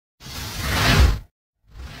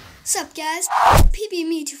Sup guys,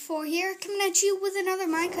 PBMe24 here, coming at you with another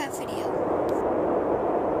Minecraft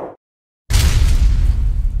video.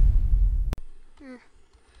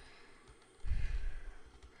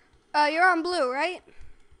 You're on blue, right?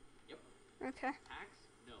 Yep. Okay. Axe?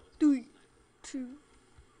 No, it's 3, 2,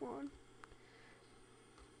 1.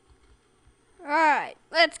 Alright,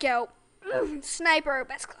 let's go. Sniper,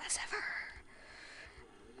 best class ever.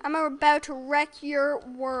 I'm about to wreck your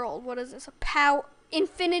world. What is this? A power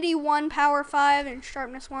Infinity 1, power 5, and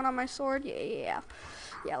sharpness 1 on my sword? Yeah,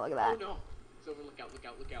 look at that. Oh no. Silver, look out, look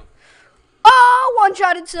out, look out. Oh,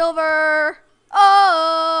 one-shotted Silver.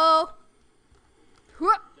 Oh.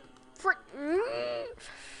 Frick.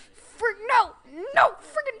 Frick, no,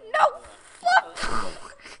 freaking no.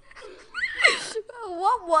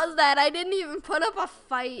 What was that? I didn't even put up a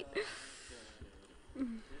fight.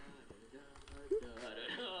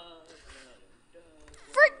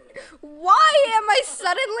 Frick, why am I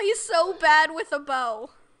suddenly so bad with a bow?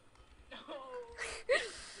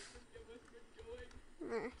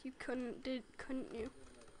 You couldn't you?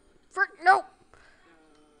 Frick, no.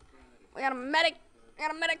 We got a medic.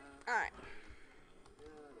 Alright.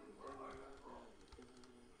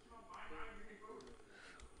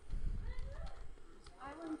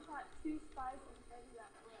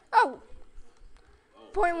 Oh.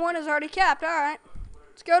 Point 1 is already capped. Alright.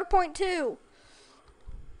 Let's go to point 2.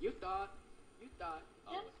 You thought.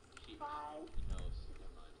 Oh, she knows. Never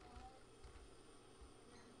mind.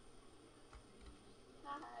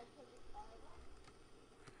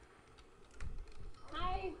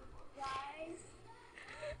 Hi, guys.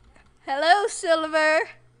 Hello, Silver.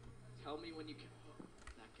 Tell me when you can. Oh,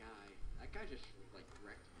 that guy just like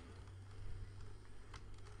wrecked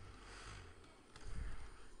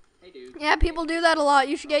me. Hey, dude. Yeah, people do that a lot.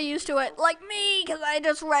 You should get used to it. Like me, because I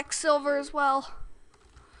just wreck Silver as well.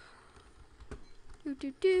 Wow, I'm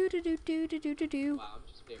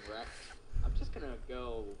just being wrecked. I'm just gonna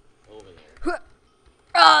go over there.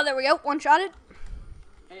 Oh, there we go. One-shotted.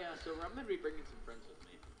 Hey, so I'm gonna be bringing some friends with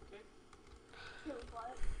me. Okay?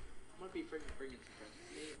 What? I'm gonna be bringing some friends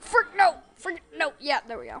with me. Frick, no. Yeah,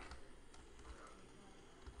 there we go.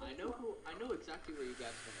 I know exactly where you guys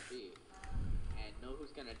are gonna be, and know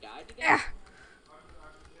who's gonna die today.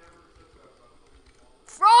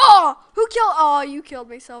 Oh, who killed? Oh, you killed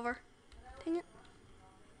me, Silver. Dang it.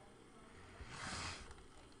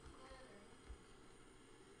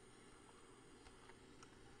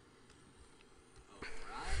 Alright.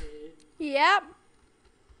 Yep.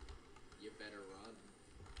 You better run.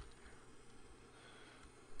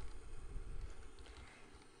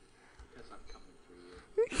 Because I'm coming for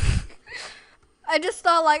you. I just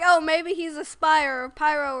thought like, oh, maybe he's a spy or a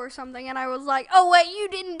pyro or something, and I was like, oh wait, you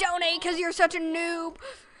didn't donate because you're such a noob.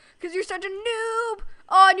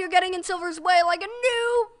 Oh, and you're getting in Silver's way like a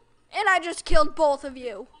noob. And I just killed both of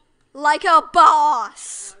you. Like a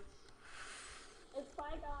boss. It's spy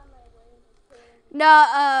on my way.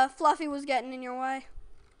 Nah, Fluffy was getting in your way.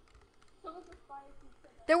 So was the spy who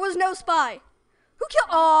said that? There was no spy. Who killed?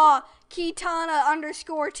 Oh,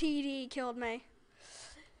 Kitana_TD killed me.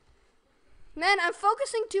 Man, I'm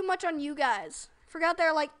focusing too much on you guys. Forgot there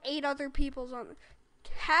are like 8 other people's on.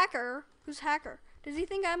 Hacker? Who's Hacker? Does he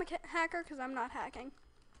think I'm a hacker? Because I'm not hacking.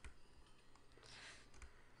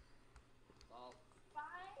 Well, Spy,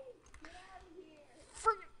 get out of here.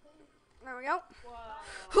 There we go. Wow.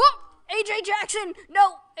 AJ Jackson.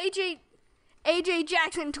 No, AJ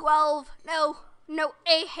Jackson 12. No,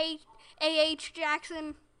 AH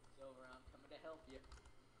Jackson. Silver, I'm coming to help you.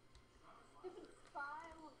 If it's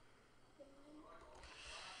spy,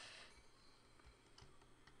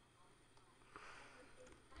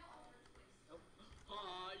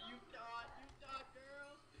 Aw, you thought,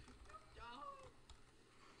 girl. You thought.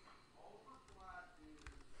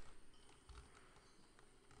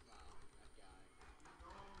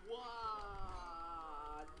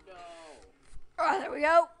 Wow, that guy. Wow, no. Oh, there we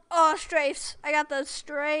go. Oh, strafes. I got the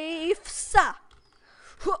strafes.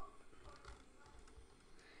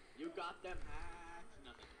 You got them hacks.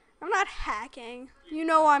 Nothing. I'm not hacking. You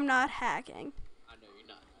know I'm not hacking. I know you're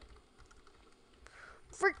not.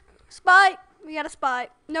 Frick. Spy. We got a spy.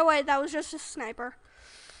 No way, that was just a sniper.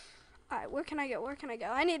 Alright, where can I go? I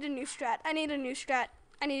need a new strat. I need a new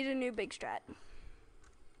big strat.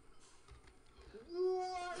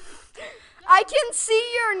 I can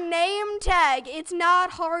see your name tag. It's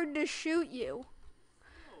not hard to shoot you.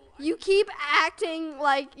 You keep acting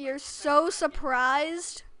like you're so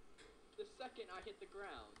surprised. The second I hit the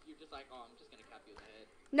ground, you're just like, oh, I'm just gonna cap you in the head.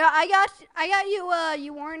 No, I got you,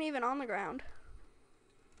 you weren't even on the ground.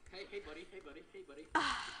 Hey buddy.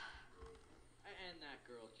 And that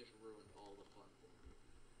girl just ruined all the fun for me.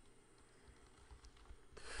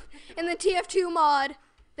 In the TF2 mod,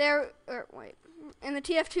 in the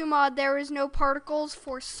TF2 mod, there is no particles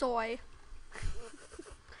for soy.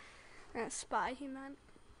 Spy, he meant.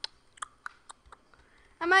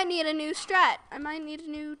 I might need a new strat. I might need a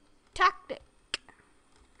new tactic.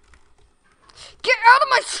 Get out of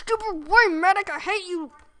my stupid way, medic! I hate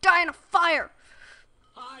you! Die in a fire!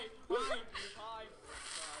 Hi.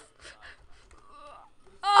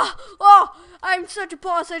 Oh, I'm such a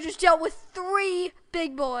boss. I just dealt with 3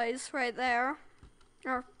 big boys right there.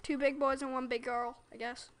 Or 2 big boys and 1 big girl, I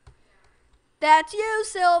guess. That's you,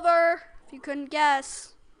 Silver, if you couldn't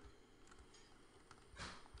guess.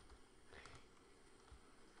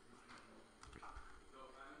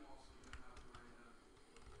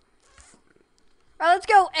 Alright, let's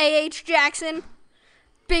go, A.H. Jackson.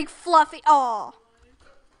 Big fluffy. Aw.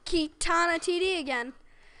 Kitana TD again.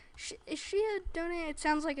 Is she a donate? It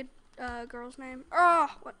sounds like a girl's name.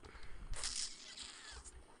 Oh, what?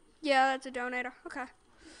 Yeah, that's a donator. Okay.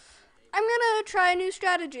 I'm gonna try a new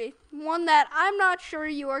strategy. One that I'm not sure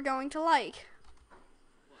you are going to like.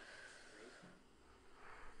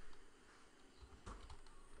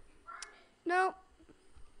 Nope.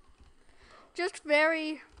 Just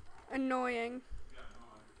very annoying.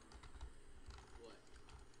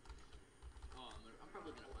 I'm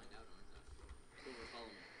probably gonna find out on that. Silver, follow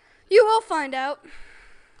me. You will find out.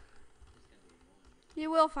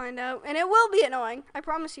 You will find out. And it will be annoying. I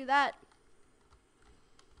promise you that.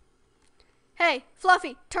 Hey,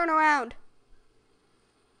 Fluffy, turn around.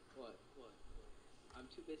 What? I'm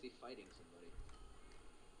too busy fighting somebody.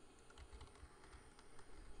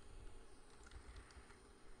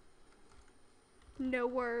 No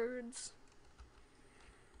words.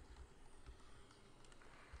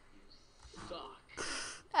 You suck.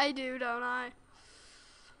 I do, don't I?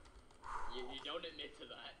 You don't admit to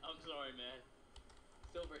that. I'm sorry, man.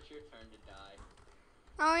 Silver, it's your turn to die.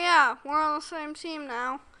 Oh yeah, we're on the same team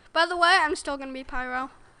now. By the way, I'm still gonna be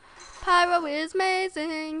Pyro. Pyro is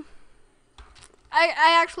amazing.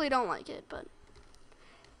 I actually don't like it, but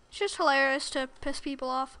it's just hilarious to piss people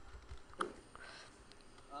off.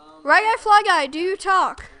 Right guy, fly guy, do you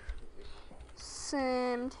talk?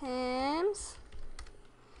 Sometimes.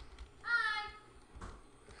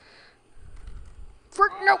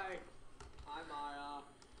 Nope. Hi, Maya. I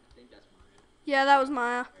think that's Maya. Yeah, that was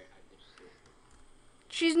Maya. Very high pitched too.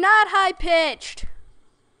 She's not high pitched.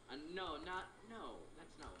 No,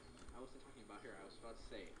 that's not what I meant. I wasn't talking about her. I was about to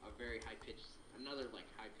say a very high pitched, another like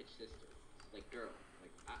high pitched sister, like girl.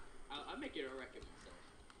 Like I'm making a wreck of myself.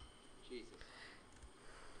 Jesus.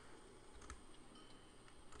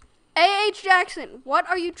 A.H. Jackson, what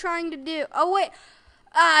are you trying to do? Oh wait,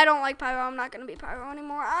 I don't like Pyro. I'm not gonna be Pyro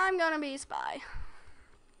anymore. I'm gonna be Spy.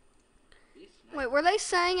 Wait, were they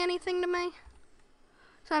saying anything to me?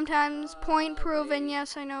 Sometimes point proven.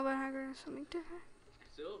 Yes, I know, but hacker is something different.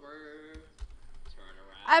 Silver, turn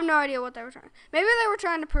around. I have no idea what they were trying. Maybe they were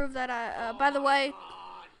trying to prove that I. By the way. All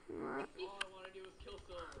I want to do is kill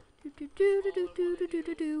Silver. Do do do do do do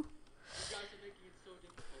do do. You guys are making it so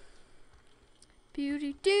difficult.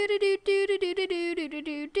 Beauty do do do do do do do do do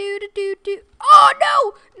do do do do do. Oh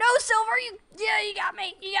no! No, Silver, you got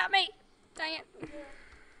me. You got me. Dang it.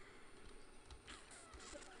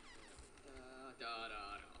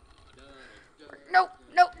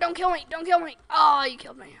 No, don't kill me. Don't kill me. Oh, you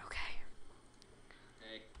killed me. Okay.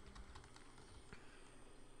 Hey.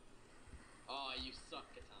 Oh, you suck,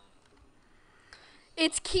 Katana.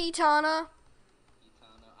 It's Kitana. Katana,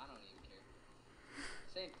 I don't even care.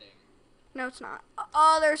 Same thing. No, it's not.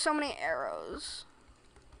 Oh, there's so many arrows.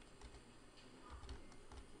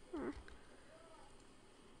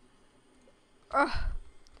 Ugh.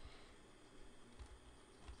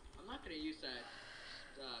 I'm not gonna use that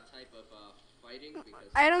type of fighting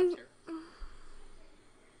because I don't.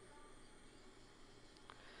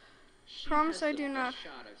 Promise I do not.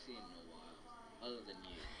 Shot I've seen in a while, other than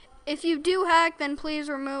you. If you do hack, then please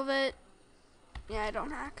remove it. Yeah, I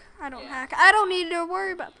don't hack. I don't hack. I don't need to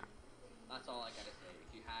worry about that. That's all I gotta say.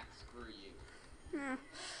 If you hack, screw you. Yeah.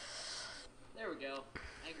 There we go.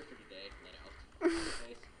 Anger for today. Let out.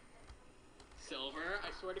 Face. Silver,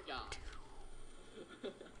 I swear to God.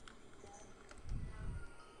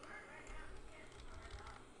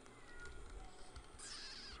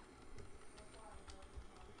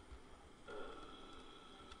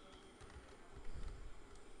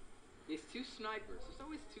 These 2 snipers. There's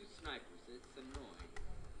always 2 snipers. It's annoying.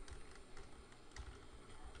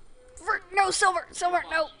 No, Silver,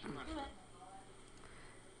 no.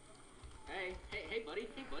 Hey, buddy.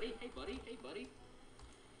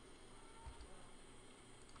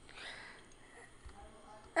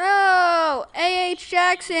 Oh, A.H. A.H.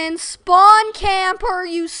 Jackson, spawn camper,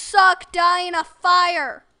 you suck, die in a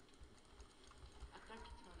fire. I thought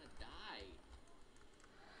Katana died.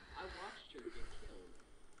 I watched her get killed.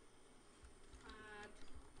 What?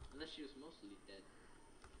 Unless she was mostly dead.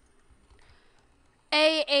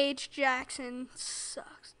 A.H. Jackson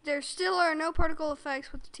sucks. There still are no particle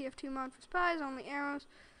effects with the TF2 mod for spies, only arrows.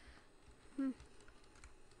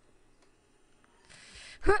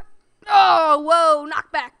 Oh, whoa,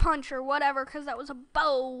 knockback punch or whatever, because that was a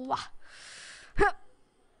bow. Yeah,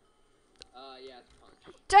 it's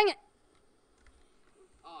punch. Dang it.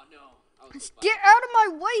 Oh, no. I was Get out of my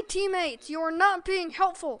way, teammates. You are not being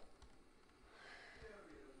helpful.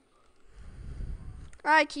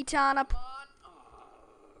 All right, Kitana.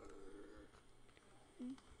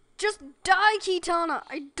 Just die, Kitana.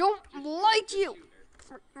 I don't like you.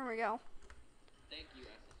 There we go. Thank you,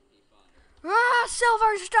 SSP5. Ah,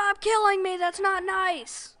 Silver, stop killing me. That's not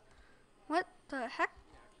nice. What the heck?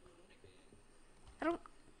 I don't.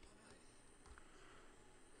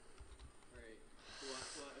 Alright,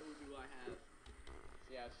 who do I have?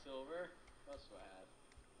 So you have Silver. What else do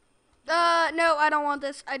I have? No, I don't want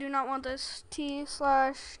this. I do not want this. T/T.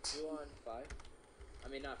 You on 5? I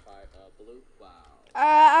mean, not 5. Blue. Wow.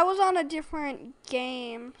 I was on a different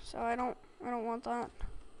game, so I don't want that.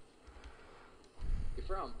 If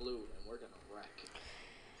we're on blue, then we're gonna wreck.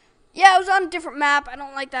 Yeah, I was on a different map. I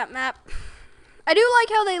don't like that map. I do like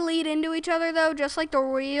how they lead into each other, though, just like the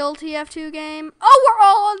real TF2 game. Oh, we're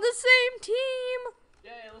all on the same team!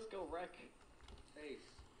 Yeah, let's go wreck. Face.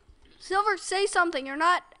 Silver, say something. You're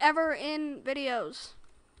not ever in videos.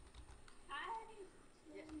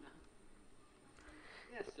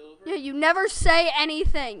 Yeah, Silver. Yeah, you never say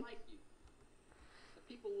anything. Like you. The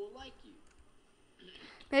people will like you.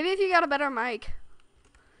 Maybe if you got a better mic.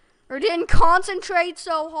 Or didn't concentrate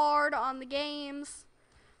so hard on the games.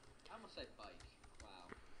 I almost said bike. Wow.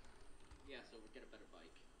 Yeah, Silver, get a better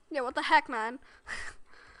bike. Yeah, what the heck, man?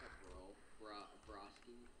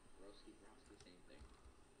 Broski, same thing.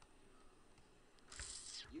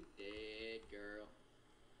 You dead, girl.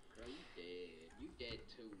 Girl, you dead. You dead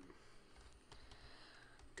too.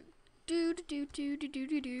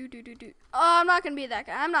 Oh, I'm not gonna be that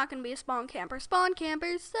guy. I'm not gonna be a spawn camper. Spawn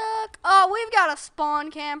campers suck. Oh, we've got a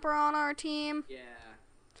spawn camper on our team. Yeah.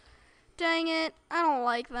 Dang it. I don't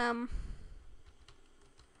like them.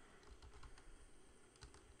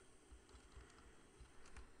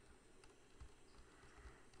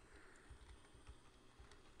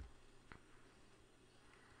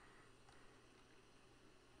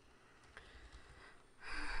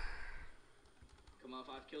 Come on,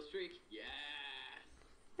 5 kill streak. Yeah.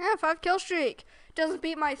 Yeah, 5 kill streak. Doesn't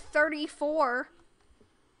beat my 34.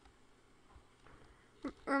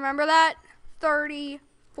 Remember that?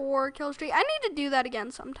 34 kill streak. I need to do that again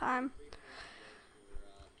sometime.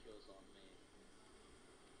 Kills on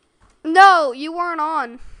me. No, you weren't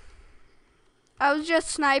on. I was just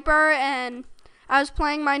sniper and I was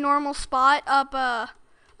playing my normal spot up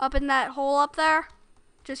in that hole up there.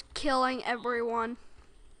 Just killing everyone.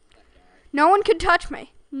 That guy. No one could touch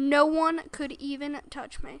me. No one could even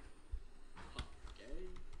touch me. Okay.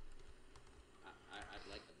 I'd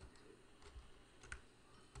like them too.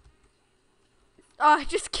 Oh, I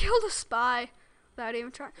just killed a spy without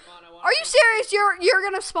even trying. Come on, Are you serious? You're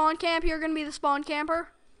gonna spawn camp? You're gonna be the spawn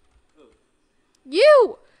camper? Who?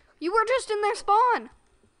 You! You were just in their spawn.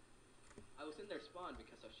 I was in their spawn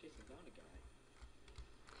because I was chasing down a guy.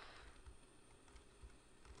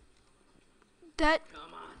 That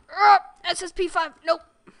Come on. SSP5. Nope.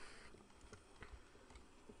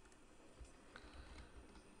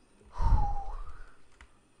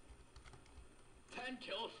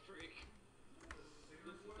 Kill streak. This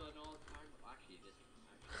is an all-time. Actually, this is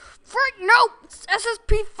Frick, no!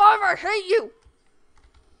 SSP5, I hate you!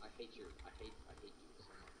 I hate you so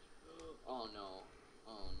much. Oh no,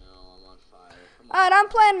 I'm on fire. Come on. Alright, I'm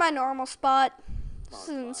playing my normal spot. This is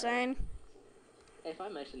I'm on fire. insane. Hey, if I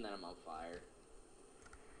mention that I'm on fire,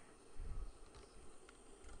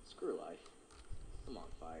 screw life. I'm on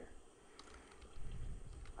fire.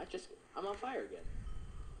 I'm on fire again.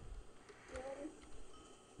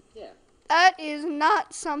 Yeah. That is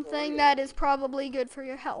not something that is probably good for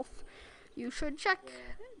your health. You should check. Yeah.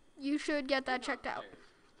 You should get that checked out.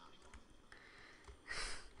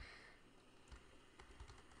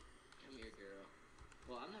 Come here, girl.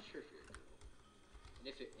 Well, I'm not sure if you're a girl.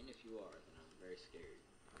 And if you are, then I'm very scared.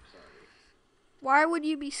 I'm sorry. Why would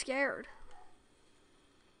you be scared?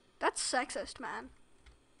 That's sexist, man.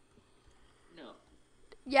 No.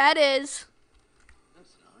 Yeah, it is. No,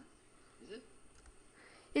 it's not. Is it?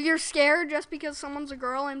 If you're scared just because someone's a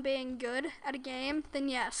girl and being good at a game, then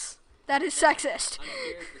yes. That is sexist. I'm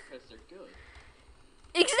scared because they're good.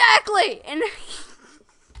 Exactly. And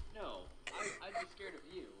No, I'd be scared of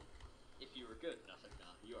you if you were good. No, like, no,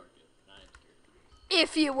 you are good. And I am scared of you.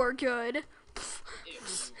 if you were good. If you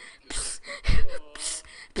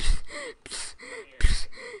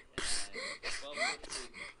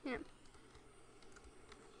were good.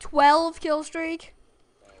 12 kill streak.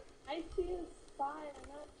 I see his spy. I'm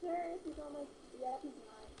not sure if he's on my. Yeah, he's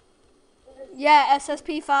not. There's- Yeah,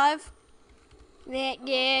 SSP5. Yeah. Fire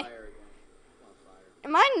again. I'm on fire.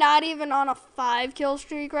 Am I not even on a 5 kill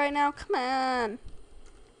streak right now? Come on.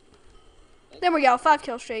 There we go, 5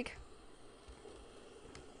 kill streak.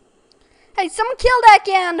 Hey, someone kill that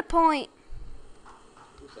guy on the point.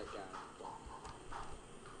 Who's that guy?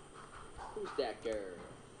 Who's that girl?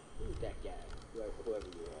 Who's that guy? Whoever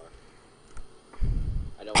you are.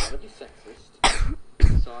 I don't want to be sexist.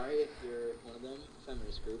 Sorry if you're one of them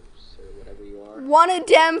feminist groups or whatever you are. One of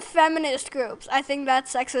them feminist groups. I think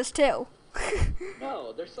that's sexist too.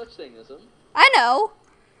 No, there's such thing as them. I know.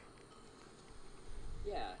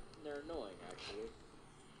 Yeah, they're annoying actually.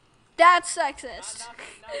 That's sexist. Not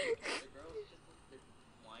the girls, just they're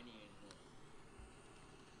whiny and annoying.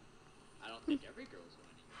 I don't think every girl's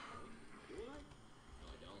whiny and annoying. Do I? No,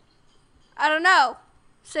 I don't. I don't know.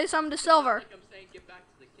 Say something to Silver. Like I'm saying, get back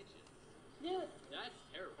to the kitchen. Yeah. That's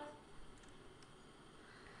terrible.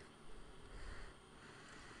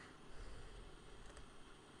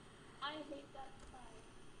 I hate that spy.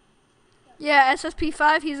 Yeah,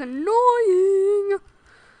 SSP5, he's annoying.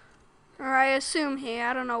 Or I assume he,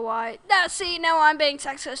 I don't know why. Now, see, now I'm being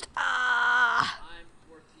sexist. Ah. I'm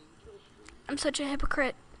 14 kill streak. I'm such a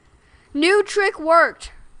hypocrite. New trick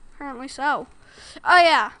worked. Apparently so. Oh,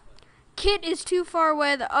 yeah. Kit is too far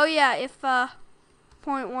away. Oh, yeah, if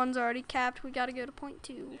point 1's already capped, we gotta go to point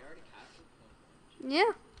 2. They already captured point 1.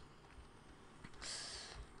 Yeah.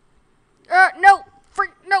 No,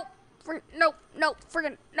 friggin', no.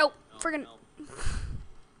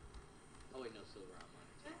 Oh wait, no, Silver,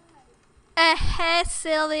 I'm on it. Hey,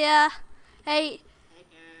 Sylvia. Hey,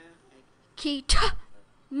 Kita.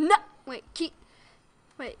 No, wait,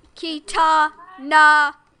 Kita,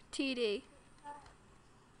 na, TD.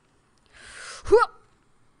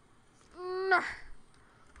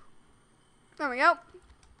 There we go.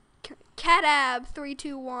 Catab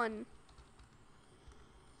 321.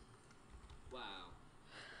 Wow.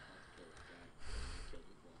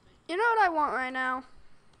 You know what I want right now?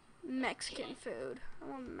 Mexican food. I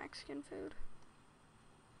want Mexican food.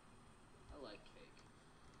 I like cake.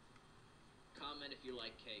 Comment if you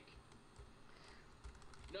like cake.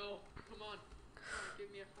 No, come on.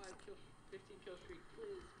 Give me a 15 kill streak,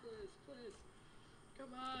 please.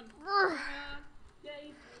 Come on.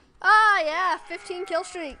 Yay. Ah, yeah, 15 kill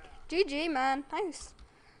streak. GG, man. Nice.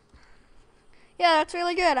 Yeah, that's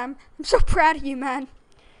really good. I'm so proud of you, man.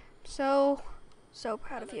 So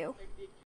proud of you.